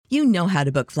You know how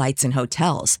to book flights and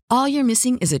hotels. All you're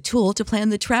missing is a tool to plan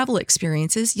the travel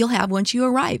experiences you'll have once you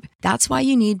arrive. That's why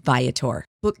you need Viator.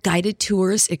 Book guided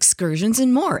tours, excursions,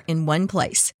 and more in one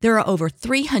place. There are over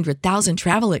 300,000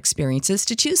 travel experiences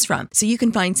to choose from, so you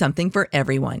can find something for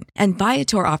everyone. And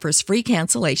Viator offers free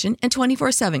cancellation and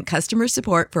 24/7 customer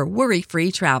support for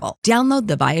worry-free travel. Download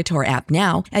the Viator app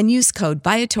now and use code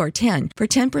Viator10 for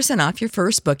 10% off your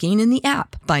first booking in the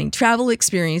app. Find travel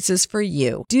experiences for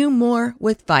you. Do more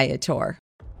with Viator.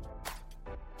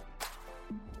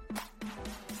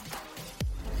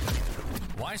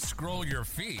 Why scroll your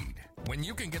feed when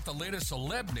you can get the latest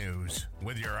celeb news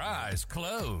with your eyes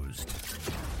closed?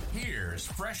 Here's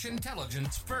fresh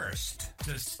intelligence first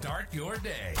to start your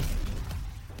day.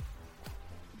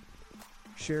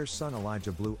 Cher's son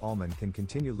Elijah Blue Allman can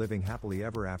continue living happily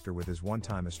ever after with his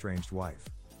one-time estranged wife.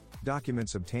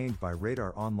 Documents obtained by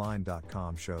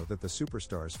RadarOnline.com show that the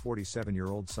superstar's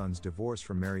 47-year-old son's divorce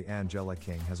from Marieangela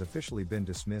King has officially been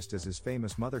dismissed as his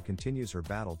famous mother continues her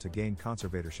battle to gain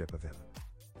conservatorship of him.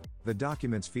 The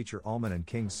documents feature Allman and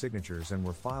King's signatures and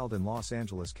were filed in Los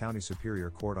Angeles County Superior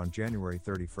Court on January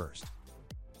 31st.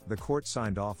 The court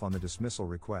signed off on the dismissal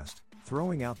request,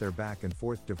 throwing out their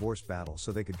back-and-forth divorce battle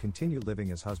so they could continue living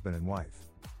as husband and wife.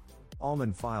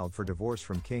 Allman filed for divorce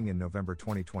from King in November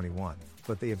 2021,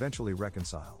 but they eventually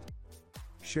reconciled.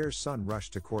 Cher's son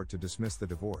rushed to court to dismiss the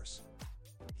divorce.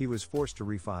 He was forced to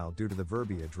refile due to the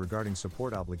verbiage regarding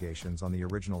support obligations on the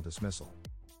original dismissal.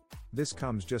 This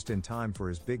comes just in time for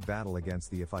his big battle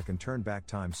against the If I Can Turn Back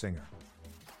Time singer.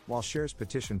 While Cher's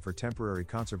petition for temporary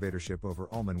conservatorship over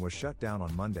Allman was shut down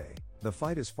on Monday, the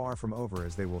fight is far from over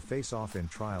as they will face off in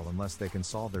trial unless they can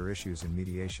solve their issues in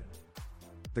mediation.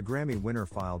 The Grammy winner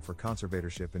filed for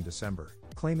conservatorship in December,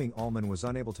 claiming Allman was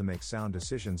unable to make sound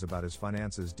decisions about his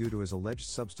finances due to his alleged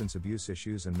substance abuse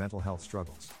issues and mental health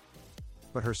struggles.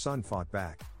 But her son fought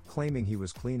back, claiming he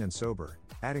was clean and sober,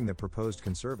 adding the proposed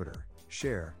conservator,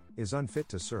 Cher, is unfit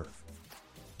to serve.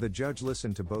 The judge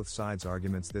listened to both sides'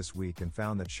 arguments this week and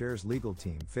found that Cher's legal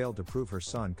team failed to prove her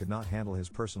son could not handle his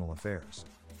personal affairs.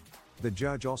 The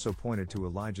judge also pointed to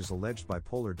Elijah's alleged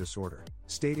bipolar disorder,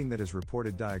 stating that his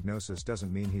reported diagnosis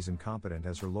doesn't mean he's incompetent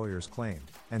as her lawyers claimed,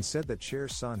 and said that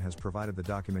Cher's son has provided the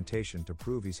documentation to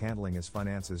prove he's handling his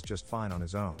finances just fine on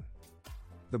his own.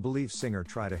 The believed singer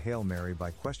tried a Hail Mary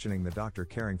by questioning the doctor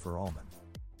caring for Allman.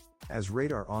 As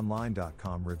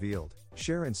RadarOnline.com revealed,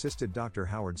 Cher insisted Dr.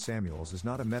 Howard Samuels is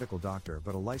not a medical doctor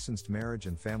but a licensed marriage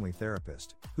and family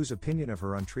therapist, whose opinion of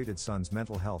her untreated son's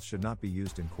mental health should not be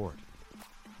used in court.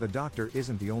 The doctor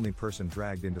isn't the only person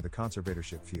dragged into the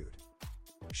conservatorship feud.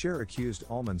 Cher accused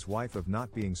Allman's wife of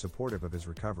not being supportive of his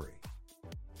recovery.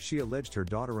 She alleged her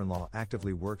daughter-in-law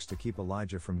actively works to keep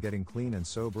Elijah from getting clean and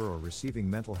sober or receiving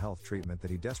mental health treatment that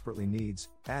he desperately needs,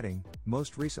 adding,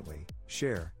 most recently,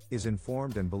 Cher is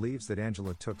informed and believes that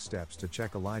Angela took steps to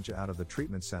check Elijah out of the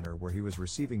treatment center where he was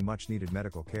receiving much-needed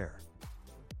medical care.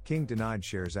 King denied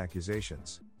Cher's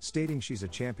accusations, stating she's a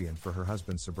champion for her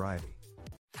husband's sobriety.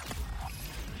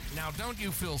 Now, don't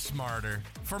you feel smarter?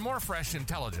 For more fresh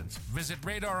intelligence, visit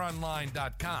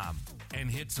RadarOnline.com and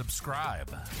hit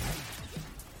subscribe.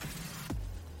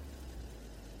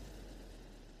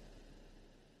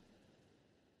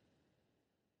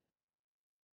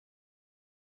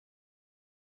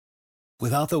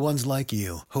 Without the ones like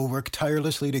you, who work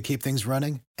tirelessly to keep things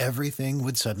running, everything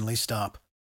would suddenly stop.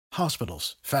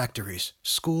 Hospitals, factories,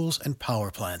 schools, and power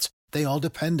plants, they all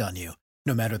depend on you.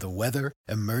 No matter the weather,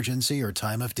 emergency, or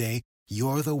time of day,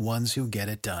 you're the ones who get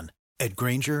it done. At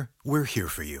Grainger, we're here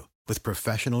for you with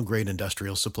professional-grade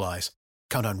industrial supplies.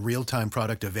 Count on real-time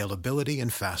product availability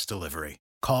and fast delivery.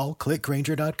 Call, click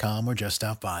Grainger.com, or just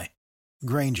stop by.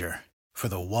 Grainger, for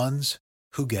the ones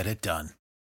who get it done.